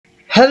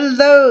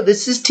Hello,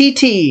 this is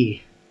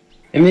TT.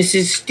 And this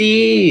is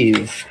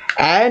Steve.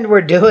 And we're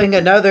doing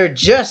another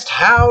Just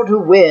How to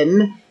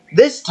Win.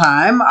 This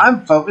time,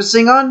 I'm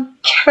focusing on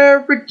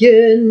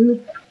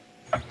Kerrigan,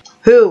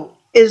 who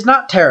is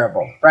not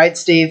terrible, right,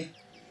 Steve?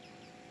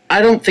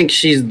 I don't think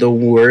she's the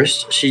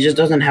worst. She just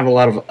doesn't have a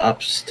lot of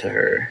ups to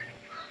her.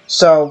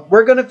 So,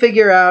 we're going to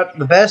figure out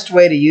the best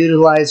way to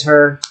utilize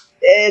her.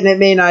 And it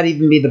may not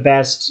even be the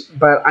best,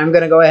 but I'm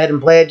going to go ahead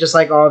and play it just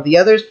like all of the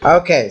others.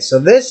 Okay, so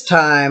this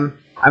time,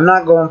 I'm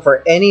not going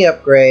for any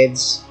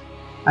upgrades.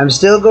 I'm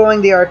still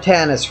going the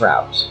Artanis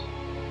route.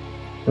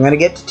 I'm going to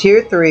get to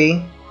tier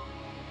 3.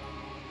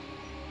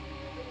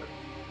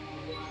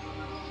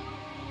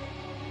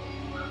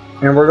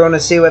 And we're going to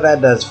see what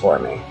that does for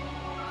me.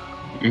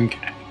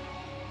 Okay.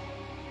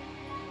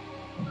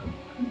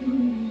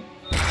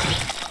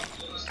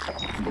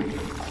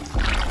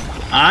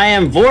 I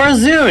am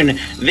Vorazun.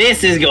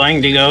 This is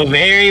going to go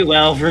very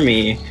well for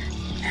me.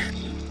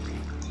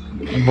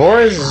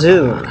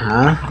 Vorazun,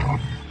 huh?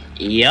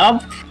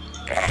 Yup.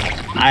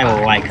 I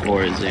like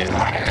Vorazun.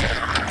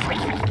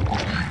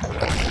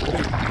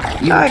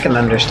 I can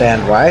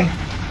understand why.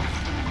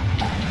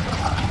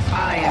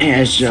 Yeah,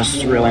 it's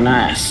just really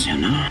nice, you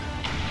know?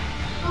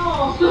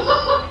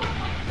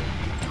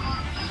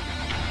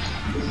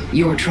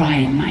 You're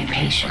trying my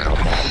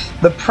patience.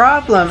 The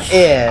problem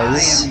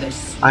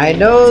is, I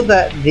know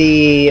that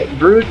the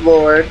Brood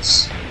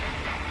Lords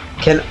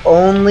can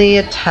only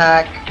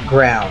attack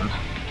ground.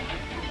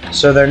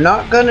 So they're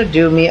not going to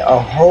do me a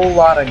whole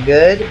lot of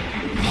good.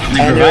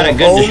 They provide a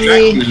good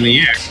distraction in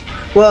the air.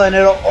 Well, and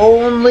it'll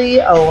only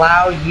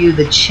allow you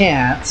the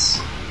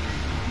chance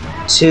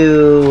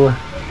to...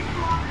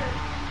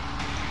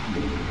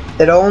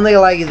 It'll only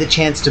allow you the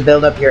chance to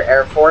build up your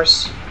Air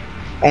Force.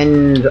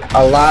 And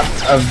a lot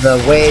of the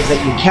ways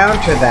that you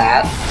counter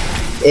that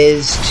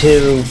is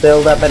to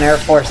build up an Air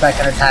Force that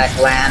can attack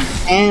land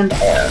and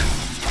air.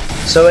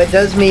 So it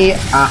does me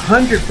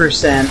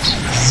 100%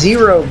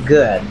 zero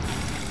good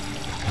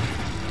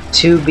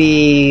to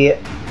be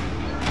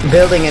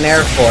building an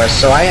Air Force,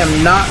 so I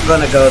am not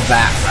going to go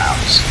that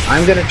route.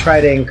 I'm going to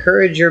try to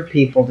encourage your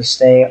people to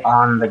stay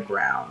on the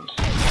ground.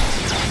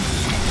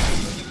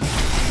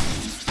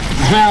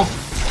 Well,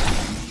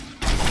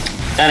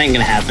 that ain't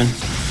gonna happen.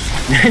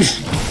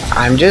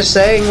 I'm just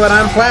saying what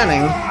I'm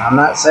planning. I'm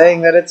not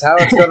saying that it's how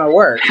it's going to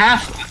work.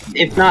 Half,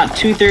 if not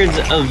 2/3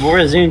 of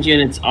Vorazun's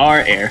units are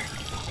air.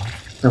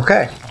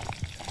 Okay.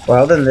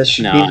 Well, then this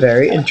should be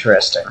very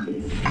interesting.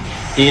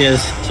 He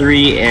has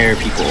 3 air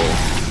people.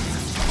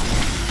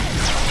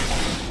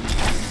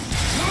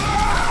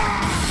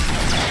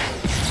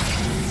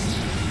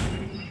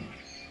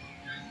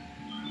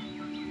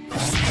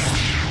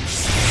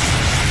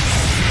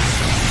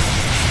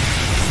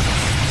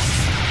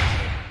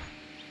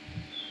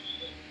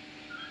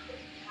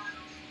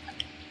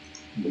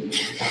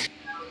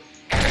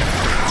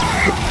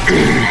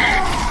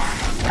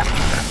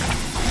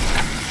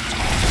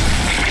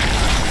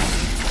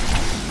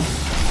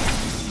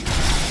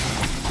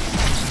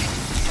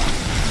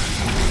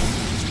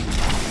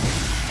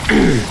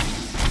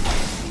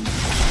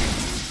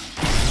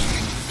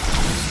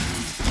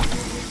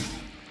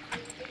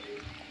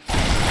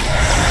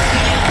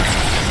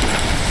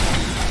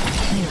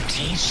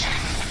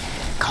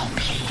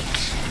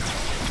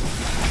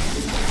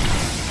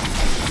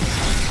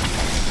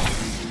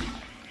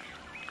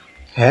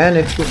 And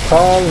if you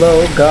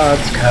follow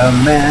God's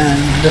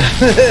command.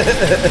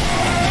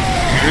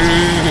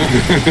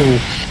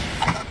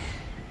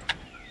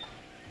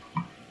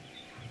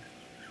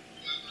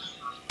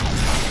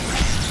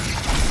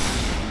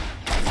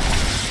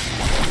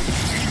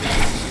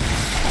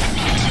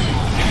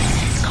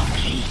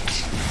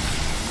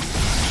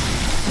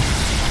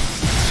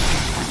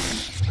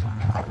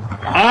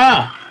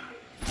 Ah!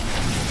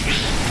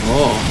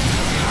 Oh.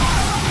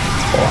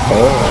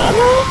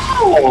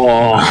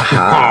 Oh.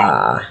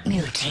 Aha.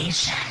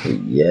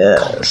 Mutation.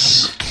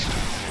 Yes.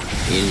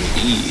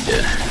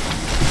 Indeed.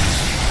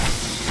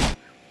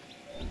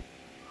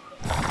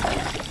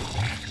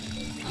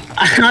 I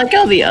like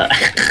how the I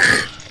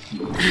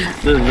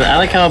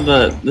like how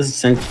the what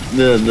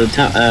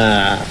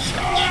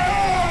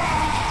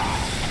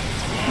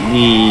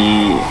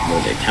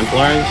are they,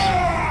 Templars?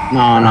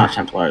 No, not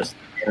Templars.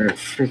 They're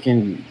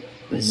freaking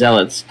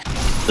Zealots.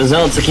 The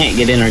Zealots that can't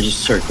get in are just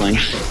circling.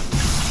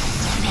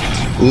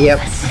 Yep.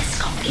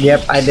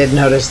 Yep, I did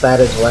notice that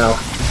as well.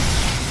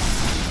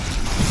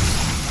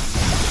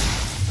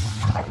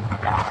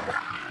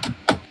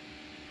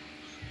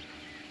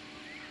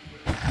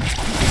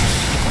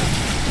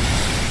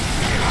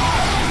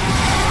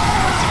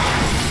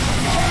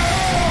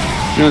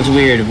 You know, it's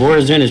weird.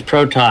 Vorazun is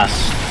Protoss,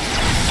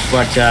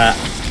 but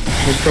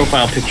his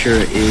profile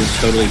picture is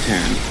totally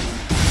Terran.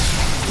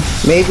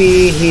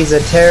 Maybe he's a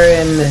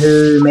Terran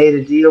who made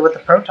a deal with the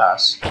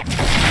Protoss.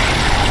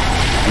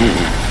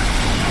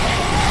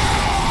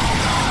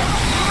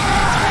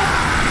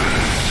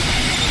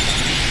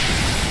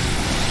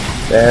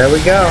 There we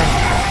go.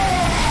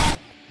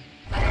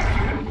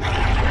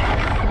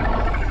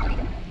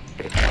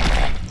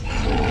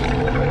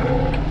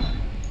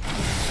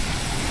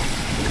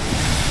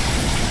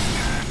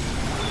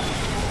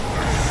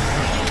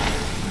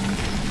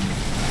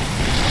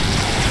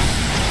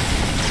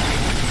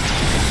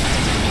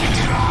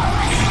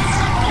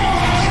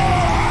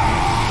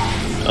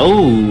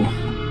 Oh.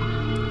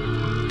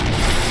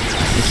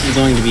 This is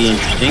going to be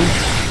interesting.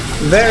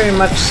 Very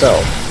much so.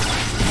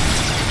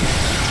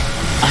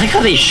 I like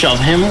how they shove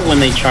him when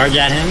they charge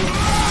at him.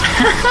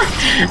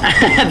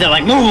 They're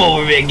like, move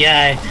over, big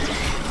guy.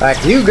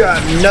 Like, you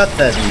got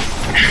nothing.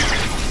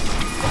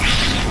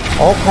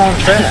 Au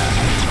contraire.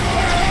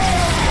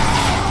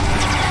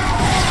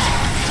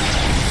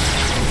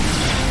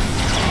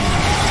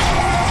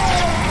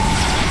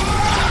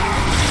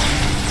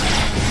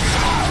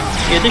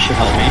 Yeah, this should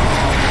help me.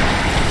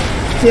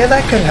 Yeah,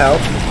 that could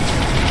help.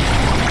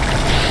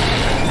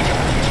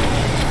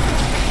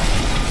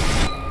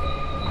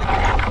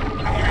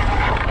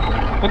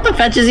 What the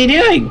fetch is he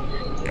doing?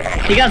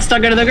 He got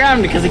stuck under the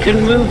ground because he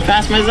couldn't move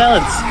past my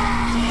zealots.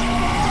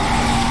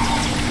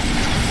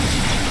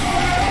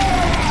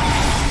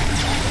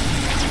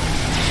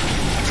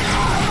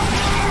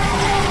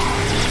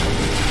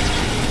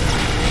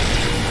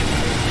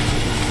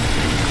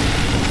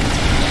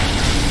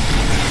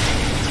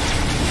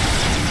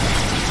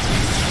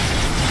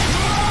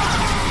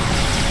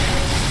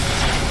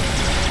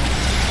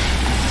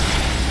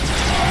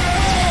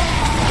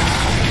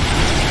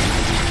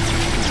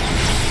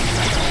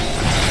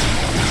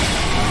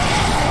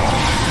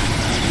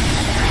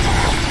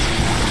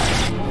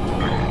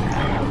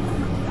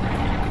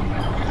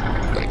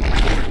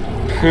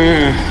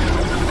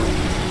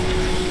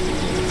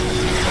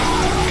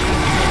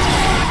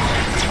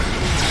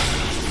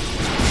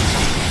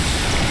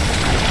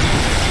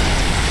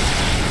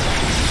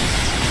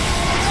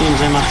 Seems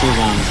I must move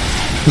on.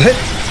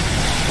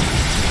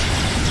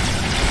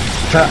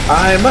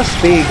 I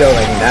must be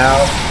going now.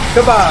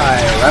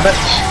 Goodbye, rabbit.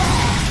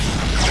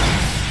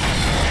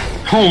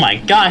 Oh my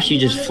gosh, you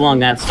just flung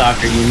that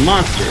stalker, you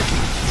monster.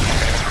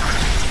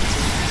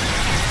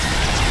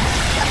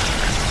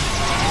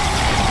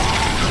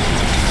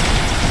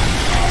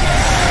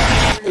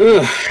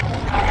 Ugh.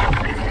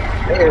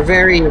 They are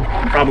very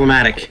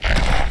problematic.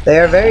 They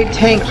are very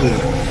tanky.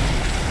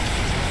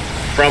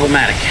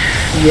 Problematic.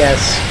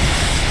 Yes.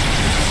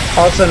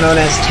 Also known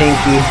as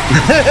tanky.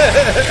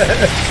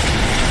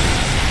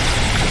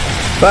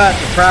 But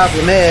the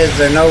problem is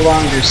they're no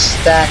longer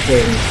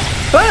stacking.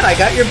 But I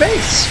got your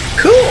base.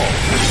 Cool.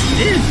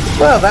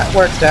 Well, that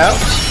worked out.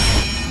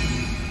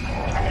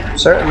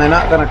 Certainly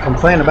not going to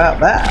complain about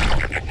that.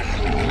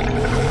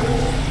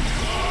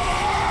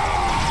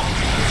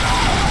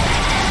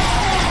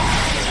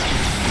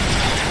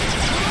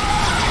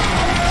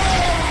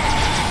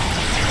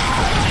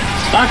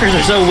 Stalkers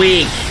are so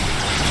weak.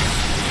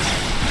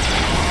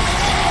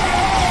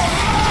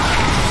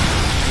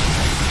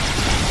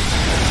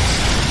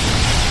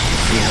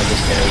 See how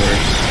this guy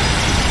works.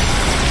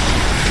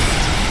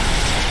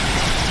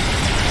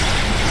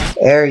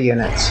 Air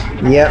units.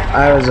 Yep,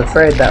 I was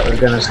afraid that was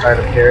going to start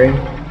appearing.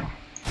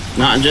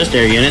 Not just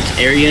air units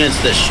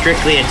that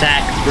strictly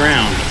attack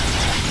ground.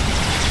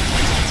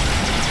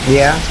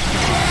 Yeah.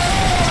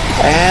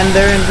 And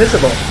they're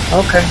invisible.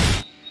 Okay.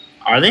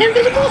 Are they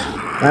invisible?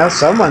 Well,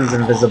 someone's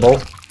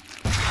invisible.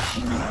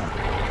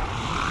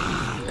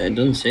 It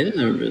doesn't say that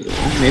they're invisible.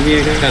 Maybe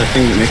I got a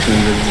thing that makes them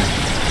invisible.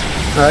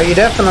 Well, you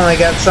definitely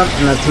got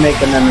something that's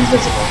making them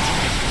invisible.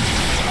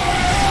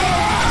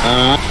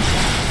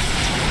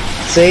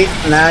 See,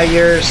 now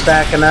you're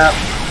stacking up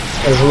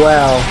as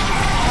well.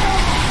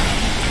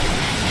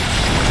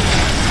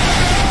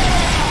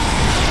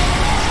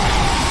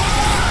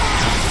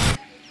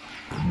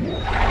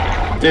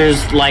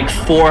 There's like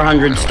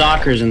 400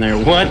 stalkers in there.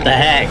 What the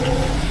heck?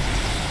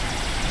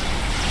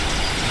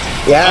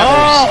 Yeah,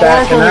 oh,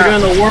 they're stacking Oracle, up. they're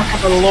doing the work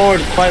of the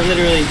Lord, quite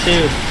literally,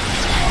 too.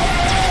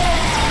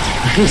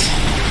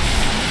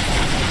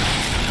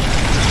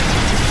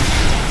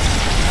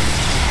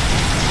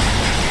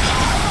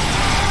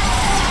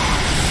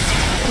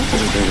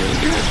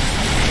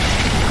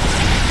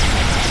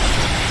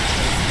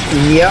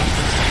 Yep.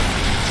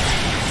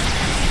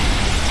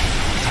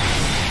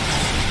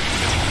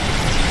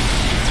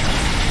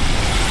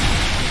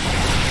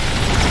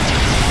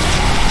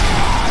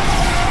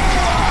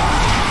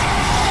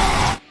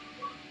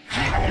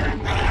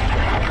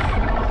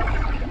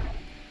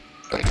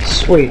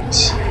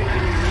 Sweet.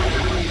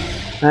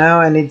 Now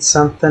I need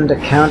something to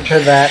counter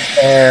that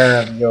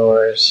air of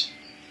yours.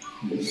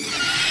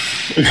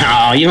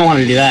 No, you don't want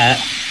to do that.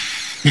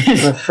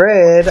 I'm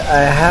afraid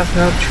I have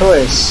no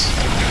choice.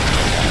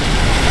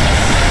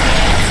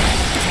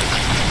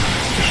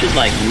 You should,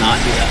 like, not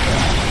do that.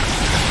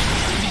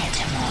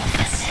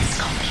 Metamorphosis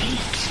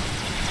complete.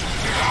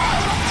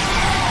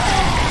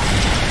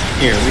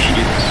 Here, we should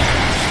do this.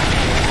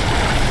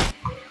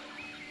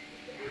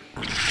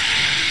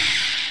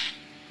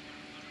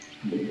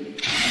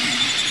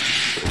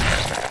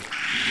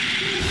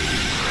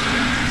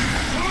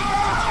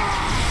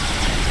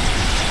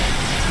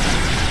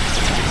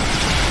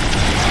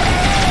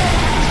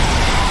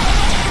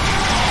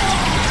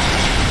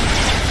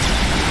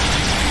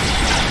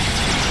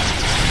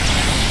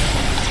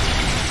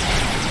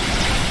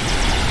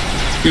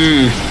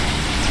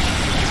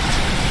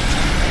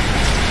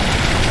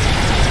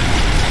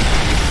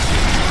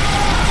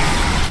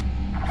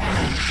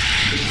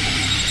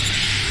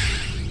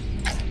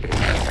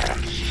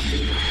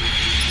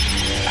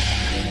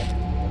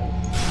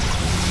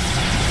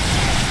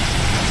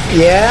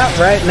 Yeah,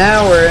 right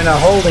now we're in a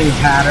holding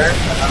pattern,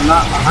 but I'm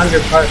not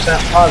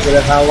 100%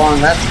 positive how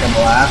long that's gonna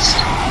last.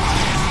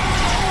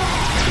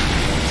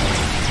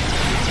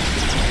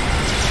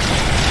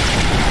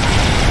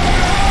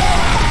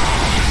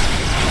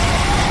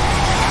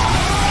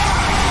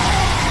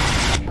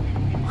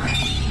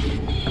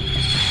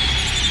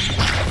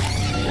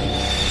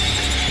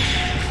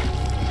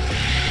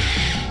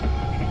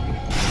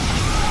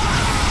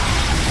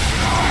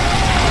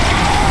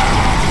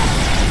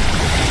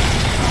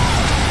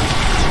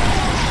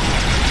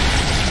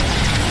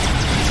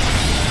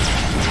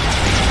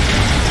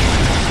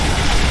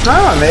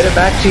 Oh, I made it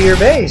back to your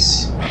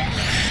base.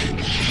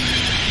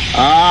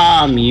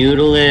 Ah,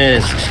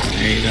 Mutalisks.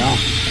 There you go.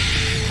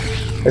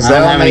 It's the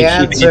only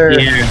answer.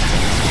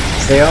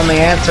 It's the only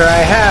answer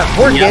I have.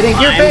 We're getting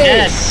your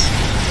base.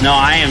 Dead. No,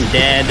 I am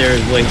dead.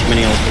 There's way too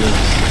many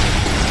Ultralisks.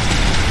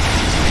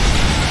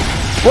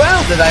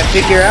 Well, did I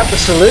figure out the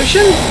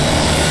solution?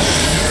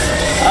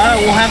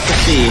 We'll have to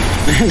see.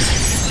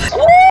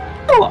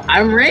 Woo!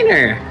 I'm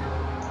Rainer.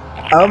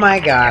 Oh my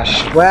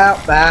gosh. Well,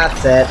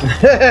 that's it.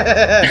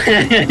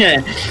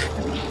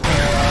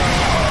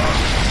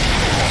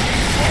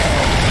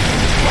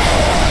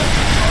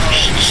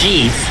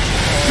 Jeez.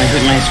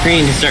 My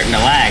screen is starting to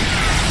lag.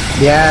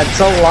 Yeah, it's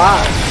a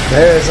lot.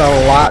 There's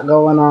a lot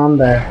going on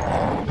there.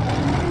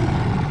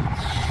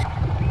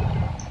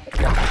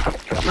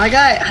 My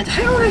guy,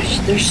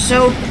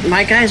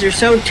 my guys are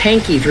so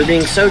tanky for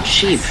being so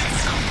cheap.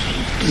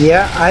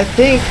 Yeah, I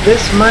think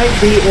this might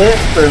be it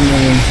for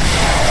me.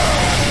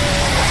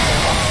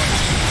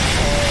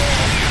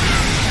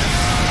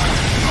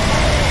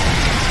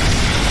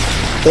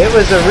 It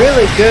was a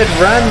really good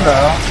run,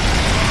 though.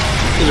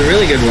 It was a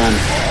really good run.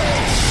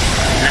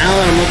 Now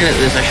that I'm looking at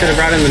this, I should have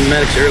brought in the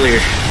medics earlier.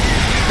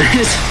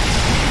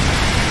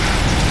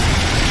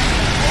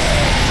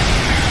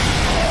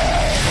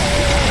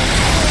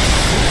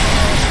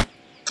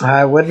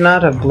 I would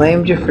not have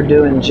blamed you for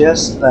doing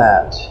just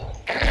that.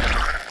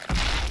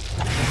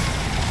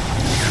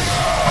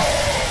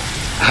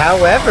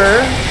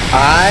 However,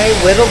 I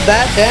whittled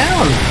that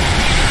down.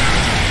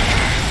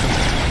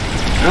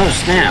 Oh,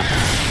 snap.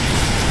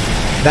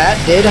 That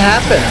did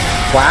happen.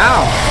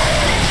 Wow.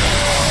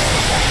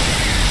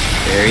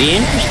 Very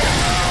interesting.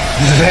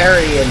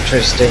 Very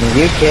interesting.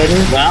 You kidding?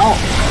 Well,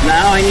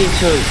 now I need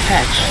to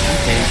fetch.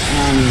 Okay,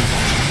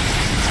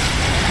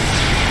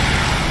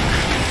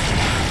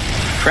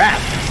 crap.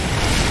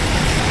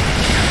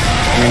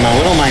 I mean, my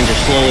whittle mines are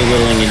slowly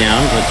whittling you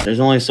down, but there's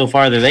only so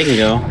far that they can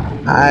go.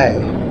 Aye.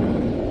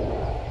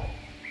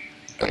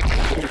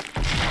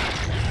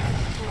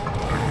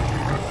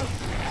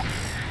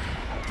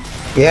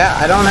 Yeah,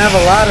 I don't have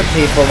a lot of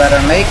people that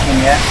are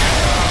making it.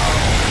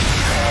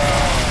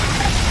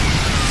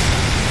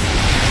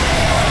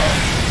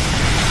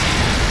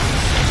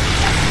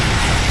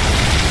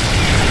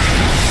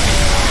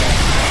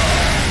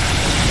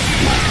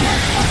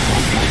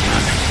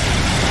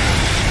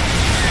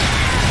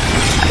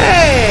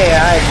 Hey,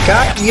 I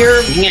got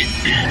your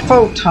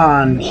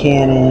photon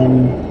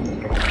cannon.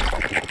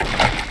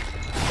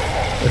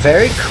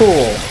 Very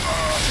cool.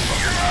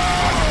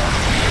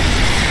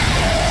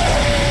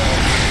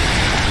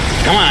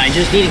 Come on, I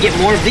just need to get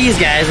more of these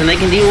guys and they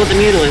can deal with the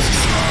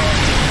Mutalisks.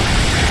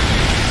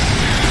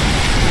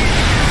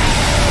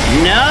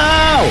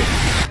 No!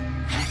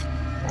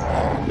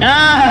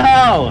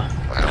 No!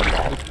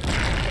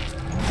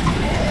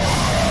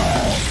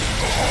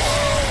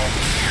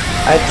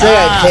 I'd say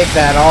I'd take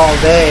that all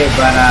day,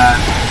 but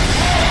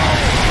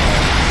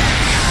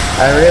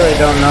I really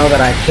don't know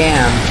that I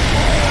can.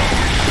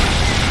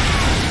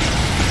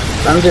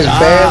 I'm just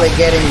barely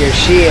getting your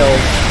shield.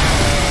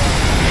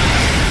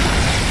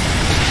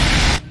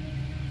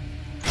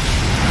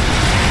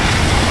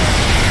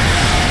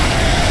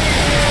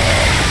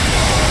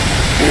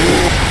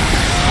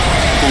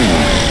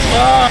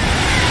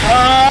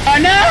 Oh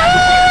no!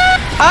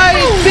 I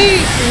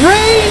beat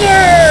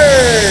Rainer!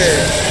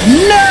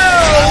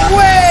 No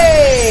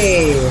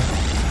way!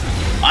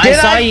 Did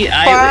I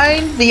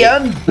find the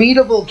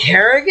unbeatable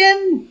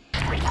Kerrigan?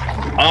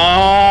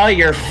 Oh,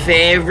 your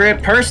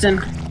favorite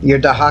person. Your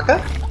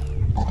Dahaka?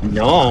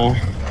 No.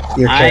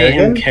 Your I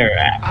am Kerrigan?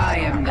 Karax. I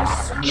am the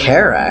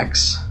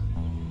Karax?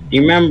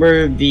 You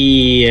remember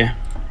the...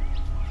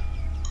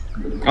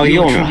 Oh,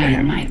 you'll remember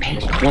him. my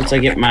patience. Once I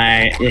get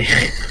my...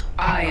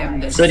 I am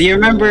the So do you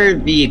remember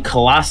the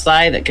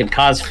Colossi that could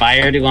cause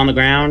fire to go on the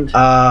ground?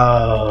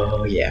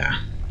 Oh, yeah.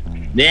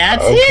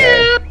 That's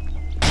Okay.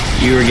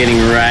 you! You were getting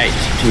right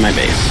to my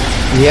base.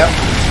 Yep.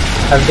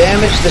 I've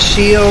damaged the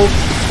shield.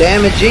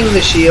 Damaging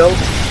the shield.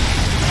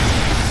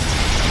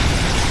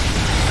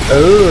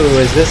 Ooh,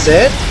 is this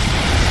it?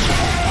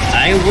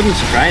 I wouldn't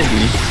surprise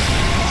me.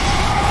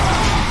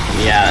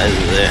 Yeah, this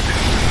is it.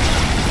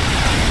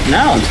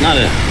 No, it's not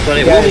it. But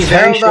it will be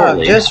very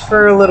shortly. Just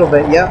for a little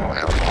bit, yep.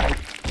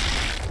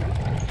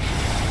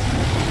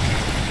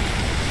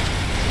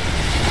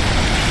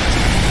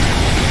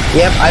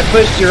 Yep, I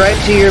pushed you right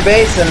to your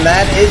base, and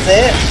that is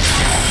it.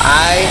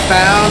 I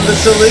found the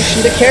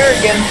solution to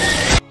Kerrigan.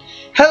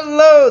 Hello!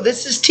 hello,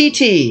 this is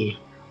TT.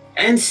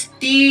 And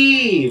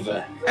Steve.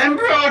 And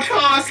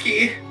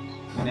Brotoskistukes.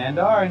 And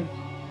Andarin.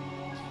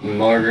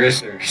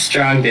 Morgris or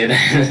Strongdid.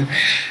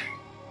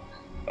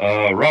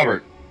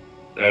 Robert,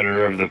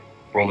 editor of the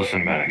World of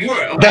Cinematics.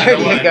 There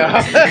you go.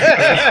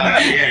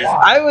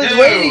 I was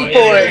waiting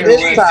for it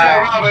this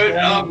time.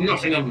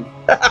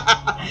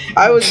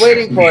 I was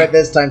waiting for it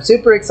this time.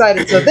 Super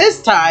excited. So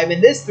this time,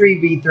 in this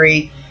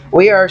 3v3,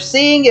 we are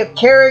seeing if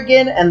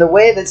Kerrigan and the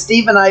way that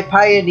Steve and I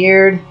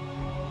pioneered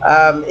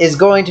is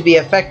going to be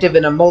effective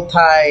in a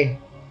multiplayer.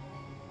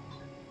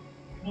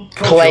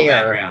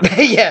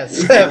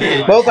 Yes,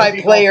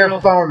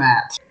 multiplayer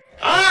format.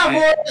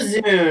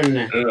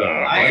 Warzone.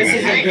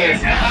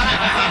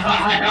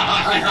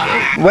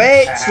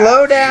 Wait,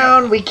 slow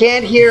down. We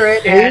can't hear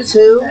it. Who's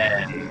who?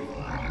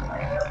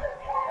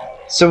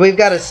 So we've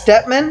got a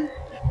Stepman.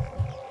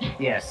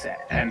 Yes,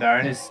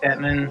 Andarin is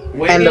Stepman.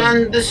 Waiting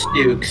on the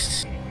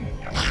Stukes.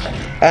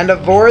 And a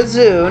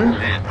Vorzoon.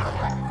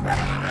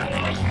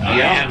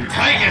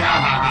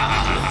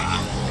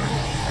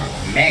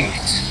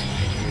 Manx.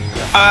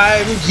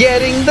 I'm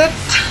getting the...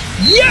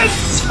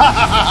 Yes!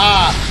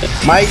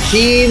 My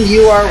team,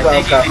 you are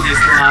welcome. We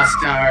just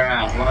lost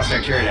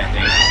our turret, I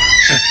think.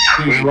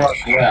 We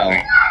lost well.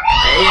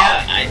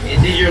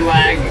 Yeah, did your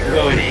lag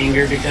go in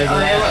anger because of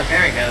that? Look,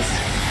 there it goes.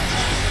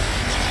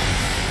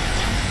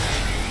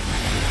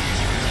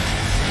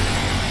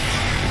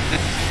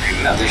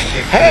 Another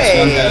ship.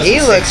 Hey,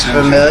 he looks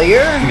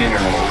familiar.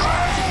 Minerals.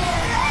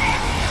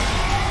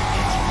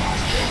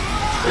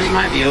 This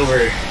might be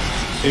over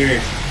soon.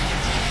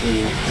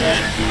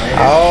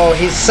 Oh,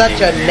 he's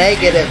such a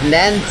negative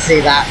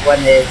Nancy, that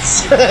one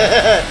is.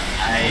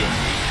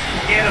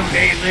 Get him,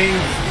 Bailey.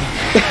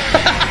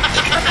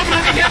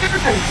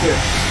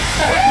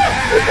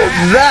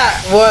 That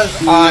was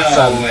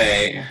awesome. No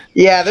way.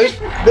 Yeah, there's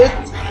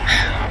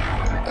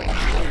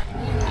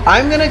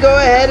I'm gonna go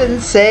ahead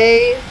and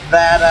say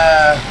that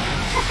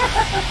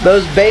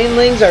those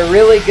Banelings are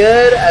really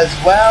good, as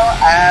well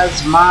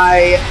as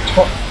my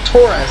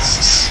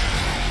Taurists.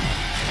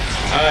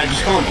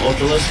 Just call them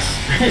Ultralisks.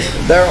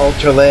 They're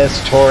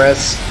Ultralisks,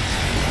 Taurus.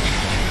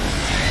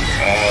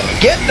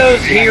 Get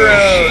those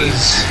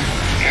heroes!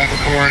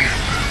 Capricorn.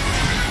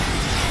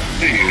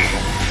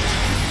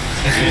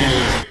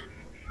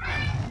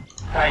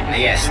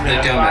 Yes, the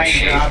donut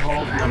shape.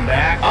 Come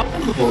back.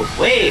 Oh,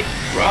 wait.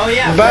 Oh,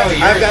 yeah. But bro,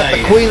 I've got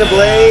the Queen of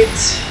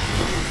Blades.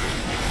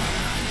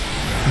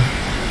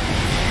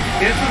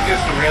 This was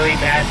just a really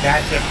bad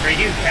matchup for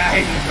you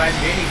guys. My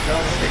mini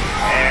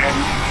and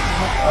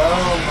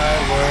oh my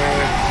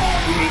word.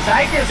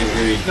 I guess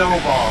it's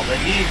snowball, but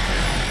he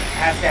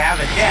has to have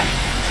a death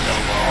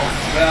snowball.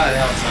 Well,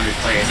 that was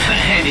underplayed.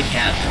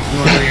 Handicap.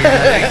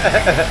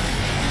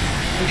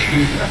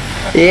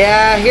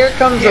 Yeah, here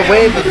comes a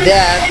wave of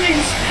death.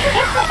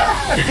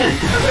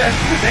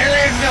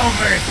 There is no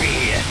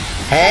mercy.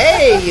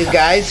 Hey, you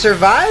guys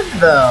survived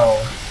though.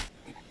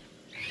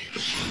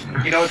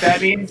 You know what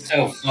that means?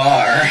 So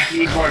far.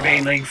 Need more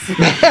Banelings.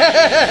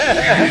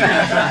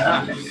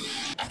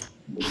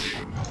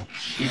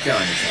 Keep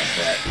telling yourself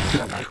that.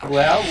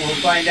 Well, we'll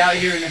find out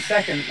here in a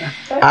second.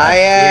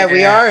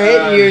 We are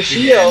hitting your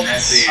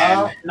shields.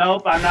 Oh,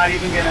 nope, I'm not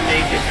even gonna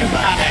make it to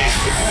my day.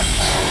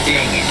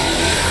 Dang it.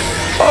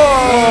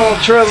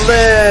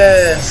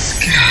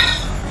 Ultralisk!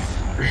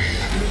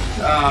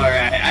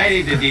 Alright, I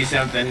need to do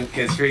something,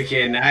 because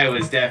freaking I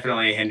was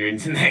definitely a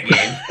hindrance in that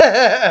game.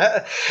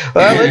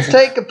 Well, let's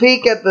take a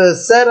peek at the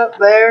setup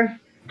there.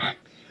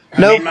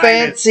 No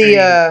fancy,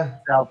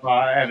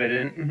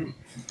 self-evident.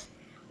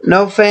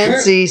 no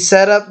fancy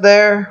setup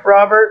there,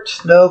 Robert?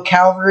 No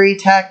cavalry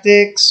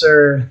tactics,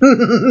 or... Well,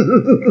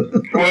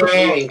 I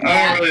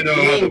don't really know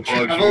how the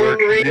bugs work.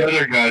 The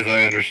other guys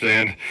I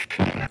understand.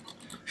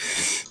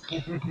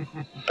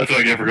 That's what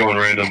I get for going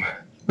random.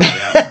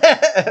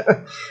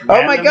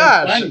 Oh my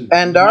gosh,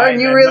 Andarin,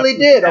 you really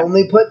did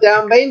only put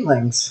down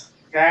Banelings.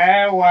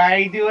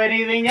 Why do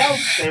anything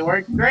else? They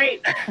work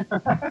great.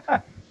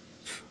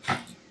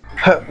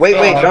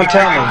 Wait, don't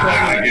tell me.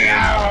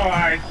 Oh,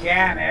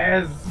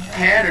 Arcanus.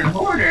 Head and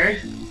Hoarder.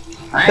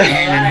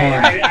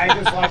 I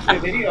just watched a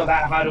video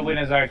about how to win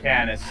as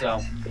Arcanus,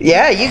 so.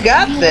 Yeah, you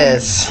got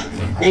this.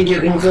 Thank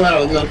you,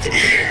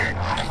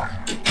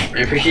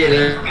 I appreciate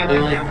it.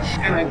 I'm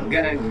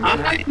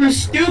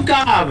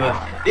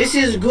Stukov. This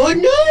is good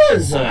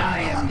news. I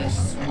am the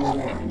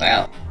sworn.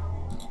 Well,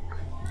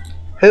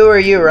 Who are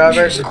you,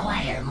 Robert?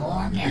 Require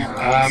more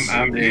minerals.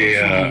 I'm the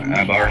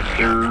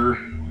Abarthur.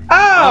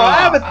 Oh,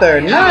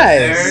 Abathur,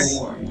 nice.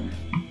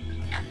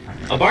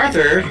 A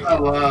Barther.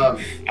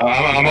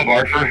 I'm a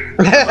Barther.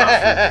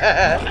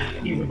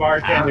 He's a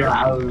bartender.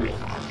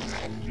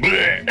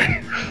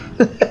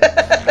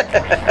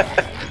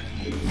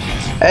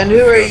 And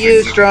who are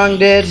you,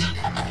 Strongdid?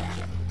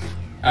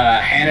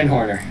 Hand and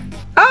Hoarder.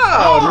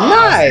 Oh,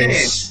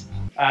 nice.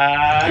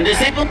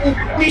 Disable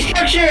these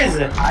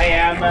structures. I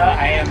am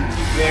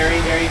very,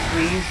 very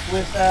pleased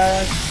with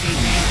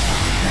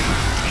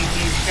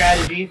CT's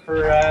strategy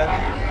for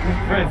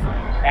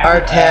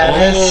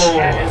Arcanus.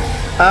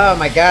 Oh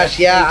my gosh,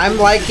 yeah, I'm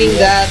liking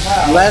that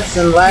less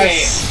and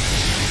less.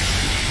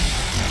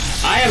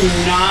 I am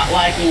not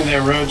liking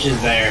the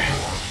roaches there.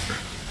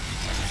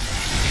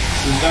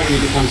 It's starting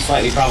to become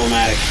slightly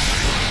problematic.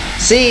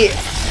 See,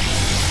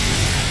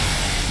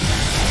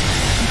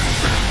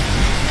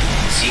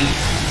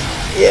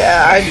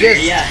 yeah, I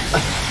just,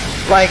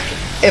 like,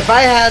 if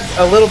I had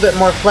a little bit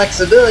more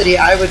flexibility,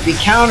 I would be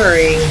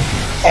countering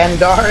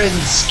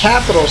Andarin's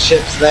capital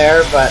ships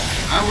there, but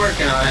I'm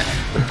working on it.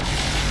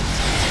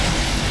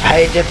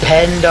 I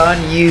depend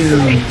on you.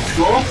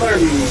 Wolf or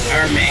me?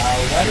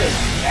 What is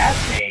that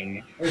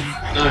thing?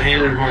 No,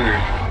 Hand and Horner.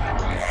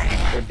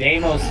 The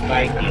Deimos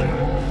Viking.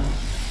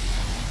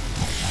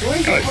 What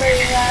are you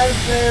playing as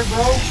there,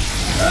 bro?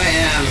 Oh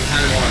yeah, I'm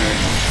kind of wondering.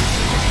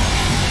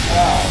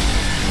 Oh.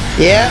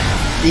 Yep.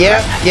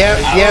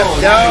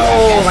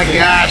 Oh my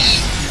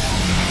gosh.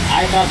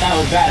 I thought that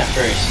was bad at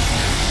first.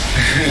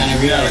 Then I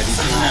realized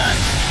it's not.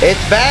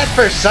 It's bad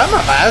for some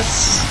of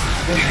us.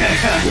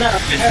 No,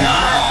 it's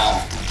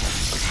not.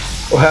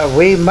 Well,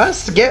 we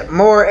must get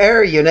more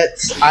air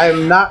units.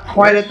 I'm not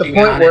quite at the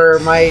point where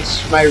my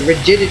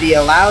rigidity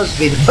allows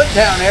me to put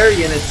down air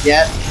units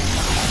yet.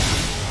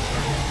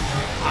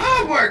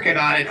 I'm working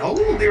on it. Oh,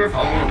 they were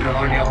following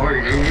on your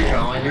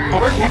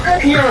horse.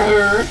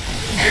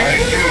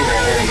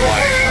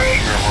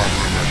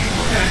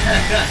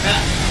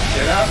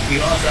 Shut up,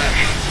 you all suck.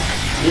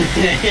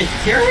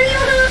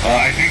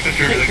 I think that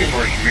you're looking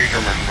for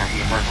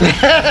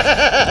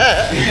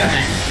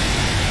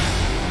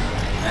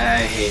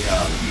I hate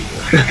all of you.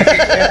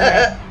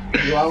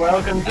 You are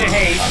welcome to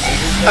hate.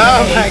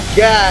 Oh my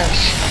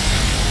gosh.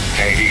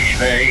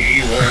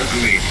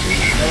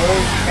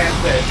 Those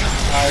templates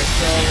are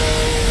so...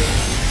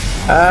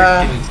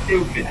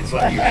 Stupid, that's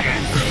what you're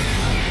trying to say.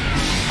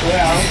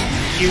 Well,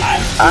 you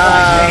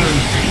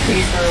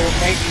for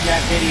making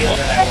that video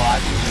that I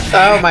watched.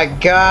 Oh my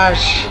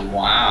gosh.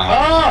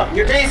 Wow. Oh,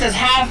 your base is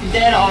half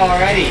dead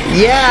already.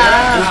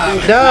 Yeah.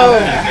 No,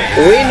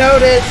 we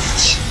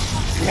noticed.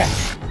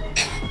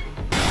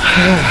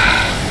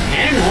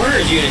 And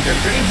Horner's units are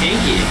pretty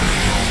dinky.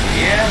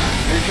 Yeah,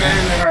 they're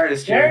trying their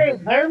hardest here.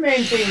 Their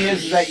main thing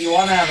is that you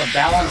want to have a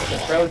balanced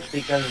approach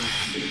because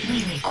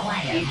We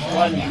require each more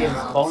one gives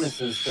minerals.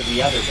 bonuses to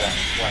the other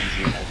one's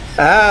unit.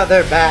 Ah,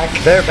 they're back.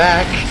 They're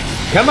back.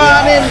 Come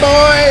on in,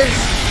 boys.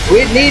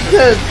 We need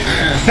to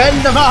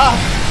fend them off.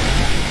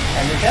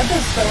 And the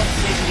Tempests don't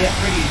seem to get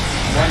pretty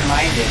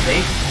one-minded.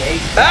 They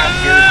Ah!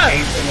 have your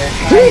pace and their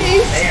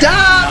Please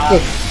stop.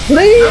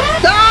 Please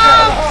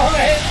stop.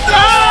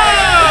 Oh!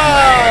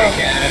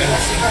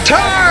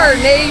 Tar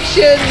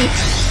Nation.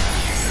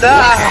 Ah.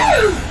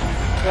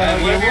 I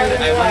learned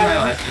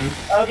my lesson.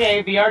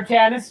 Okay, the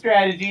Artanis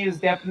strategy is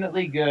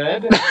definitely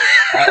good.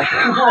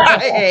 I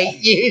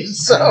hate you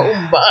so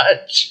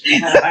much.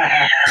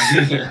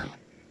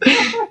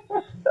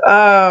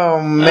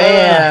 Oh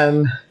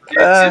man. See,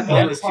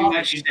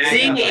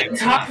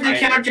 talk to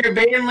counter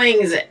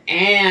banelings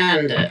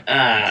and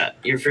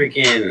your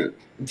freaking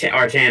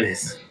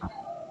Artanis.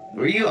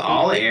 Were you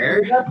all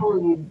air?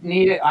 Definitely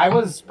needed. I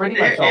was pretty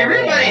much all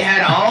Everybody air.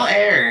 had all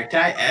air.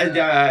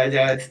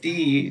 TT,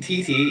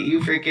 you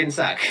freaking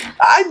suck.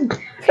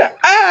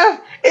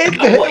 It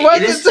wait,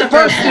 wasn't this is the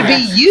supposed first to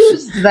be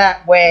used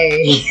that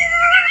way.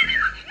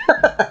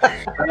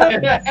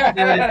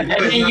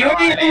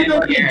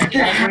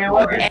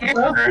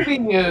 Supposed to be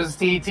used,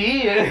 TT.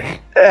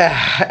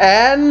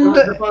 And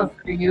Supposed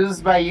to be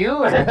used by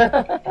you.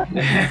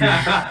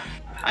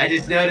 I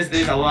just noticed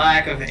there's a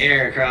lack of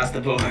air across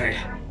the board.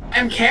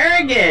 I'm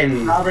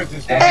Kerrigan.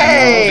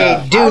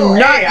 hey, do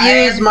not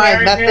use my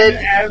method.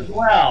 as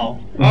well.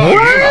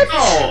 What?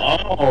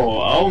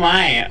 Oh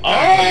my.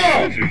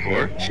 Oh!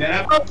 Shut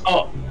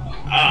up.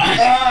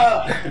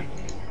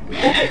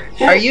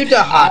 Are you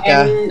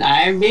Dahaka?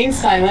 I'm being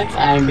silent.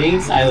 I'm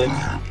being silent.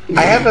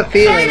 I have a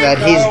feeling that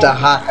he's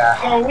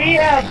Dahaka. So we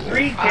have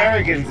 3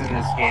 Kerrigans in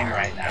this game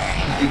right now.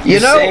 You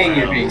know, saying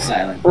you're being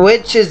silent.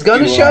 which is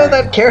going to You show are.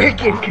 that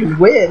Kerrigan can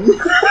win.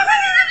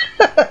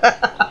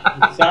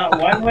 So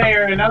one way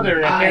or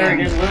another, a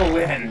Kerrigan will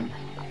win.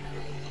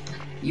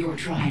 You're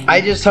trying.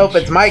 I just hope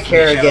it's my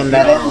Kerrigan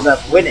that ends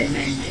up winning.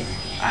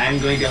 I'm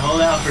going to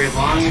hold out for as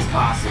long as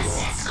possible.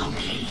 That's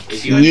complete.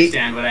 If you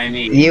understand what I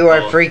mean. You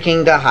are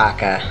freaking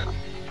Dahaka.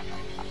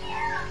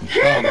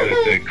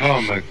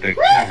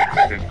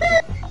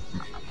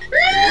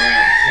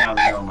 Tell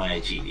me all my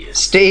genius.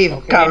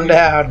 Steve, calm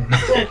down.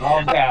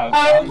 Calm down.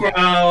 Oh, bro.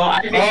 I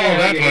think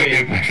that's why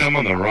you picked I'm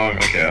on the wrong.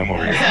 Okay, I'm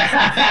over here.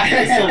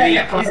 this will be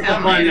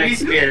fun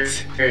next year.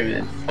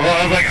 Oh, I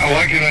was like,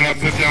 why can I not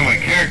put down my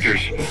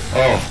characters?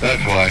 Oh,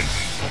 that's why.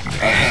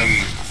 I'm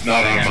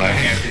not on my.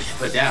 Characters to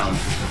put down.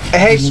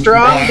 Hey,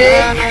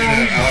 Strongdid.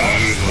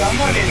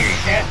 Someone is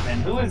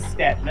Stetman. Who is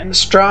Stetman?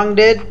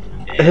 Strongdid.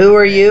 Who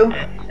are you?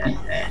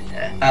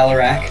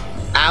 Alarak.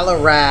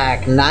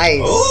 Alarak.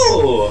 Nice.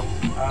 Oh.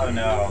 Oh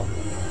no.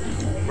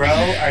 Bro,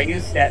 are you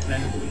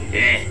Stetman?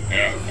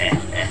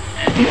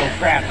 Oh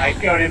crap, I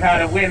showed him how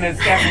to win as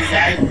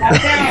Stetman,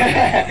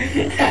 guys.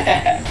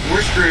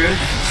 We're screwed.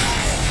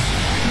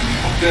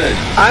 good.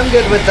 I'm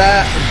good with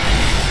that.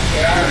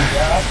 Yeah,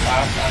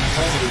 I'm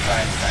totally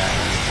fine with that.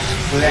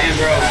 Man,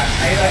 bro.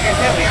 Like I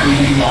said, we have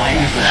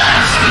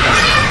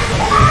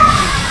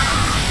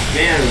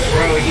Man,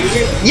 bro, you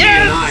get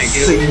Yes!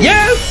 dude.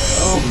 Yes!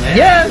 Oh, man.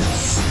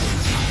 Yes!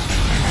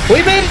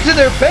 We made it to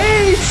their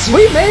base!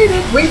 We made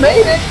it! We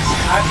made it!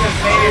 I just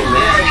made it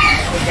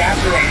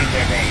evaporating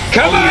their base.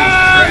 Come on!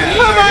 crap.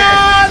 Come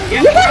on!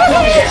 Yeah,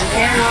 bro, you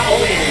cannot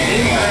win.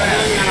 You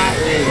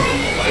cannot win.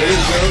 It is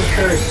Bro's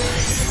curse.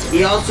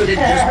 He also did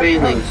just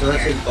bailing, so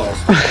that's his fault.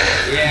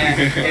 Yeah,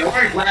 it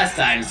worked last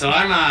time, so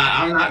I'm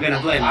not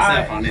gonna blame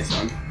myself on this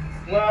one.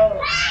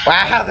 Well,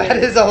 Wow, that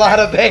is a lot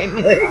of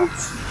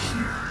banelings.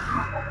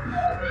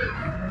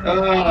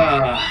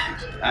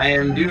 I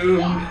am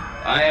doomed.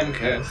 I am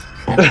cursed.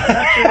 I'm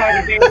not sure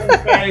why the bailing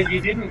strategy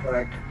didn't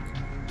work.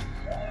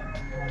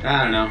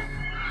 I don't know.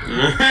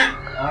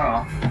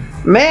 Oh.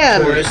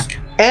 Man, Tourist.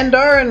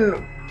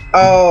 Andarin.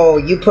 Oh,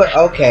 you put.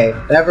 Okay,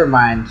 never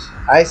mind.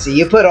 I see.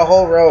 You put a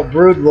whole row of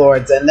Brood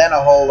Lords and then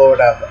a whole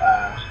load of.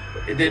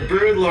 The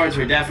Brood Lords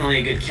were definitely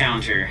a good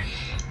counter.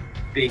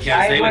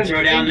 Because they would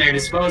throw down their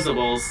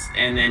disposables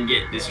and then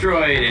get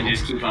destroyed and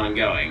just keep on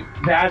going.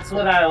 That's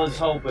what I was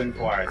hoping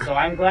for. So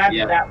I'm glad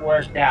that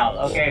worked out.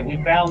 Okay,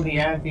 we found the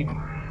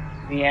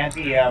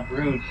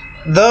anti-brood.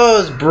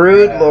 Those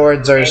Brood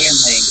Lords are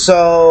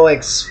so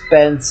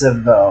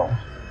expensive, though.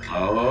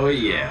 Oh,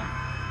 yeah.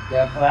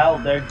 Yeah, well,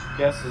 they're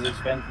just as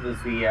expensive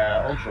as the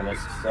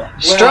Ultralisks, so.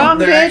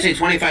 Strongdid? They're actually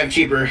 25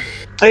 cheaper.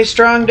 Hey,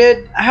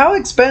 Strongdid, how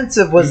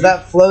expensive was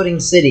that floating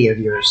city of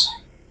yours?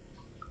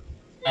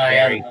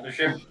 Yeah, the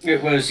mothership.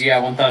 It was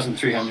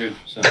 1,300.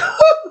 So.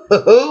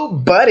 Oh,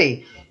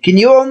 buddy, can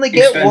you only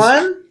get Expensive.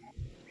 one?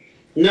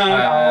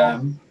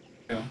 No,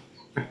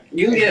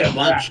 you can get a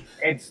bunch.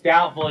 It's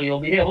doubtful you'll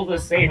be able to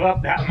save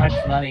up that much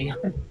money.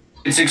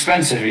 It's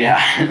expensive,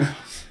 yeah.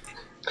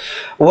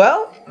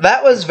 Well,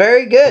 that was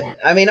very good.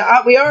 I mean,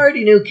 we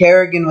already knew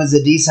Kerrigan was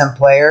a decent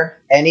player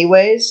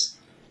anyways,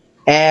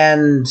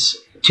 and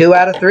 2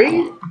 out of 3,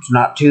 it's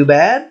not too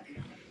bad.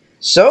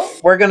 So,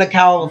 we're going to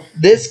call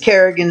this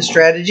Kerrigan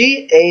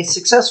strategy a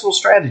successful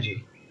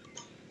strategy.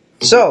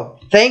 So,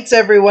 thanks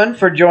everyone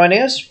for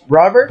joining us.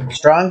 Robert,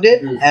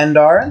 Strongdid, and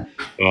Andarin.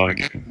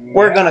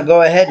 We're going to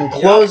go ahead and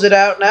close it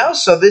out now.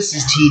 So, this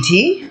is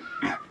TT.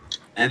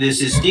 And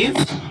this is Steve.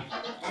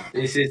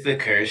 This is the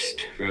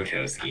cursed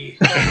Brotoski.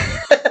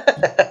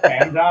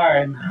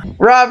 Andarin.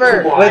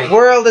 Robert with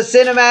World of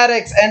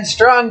Cinematics and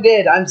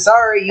Strongdid. I'm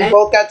sorry you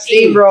both got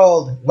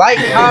steamrolled. Like,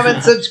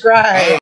 comment, subscribe.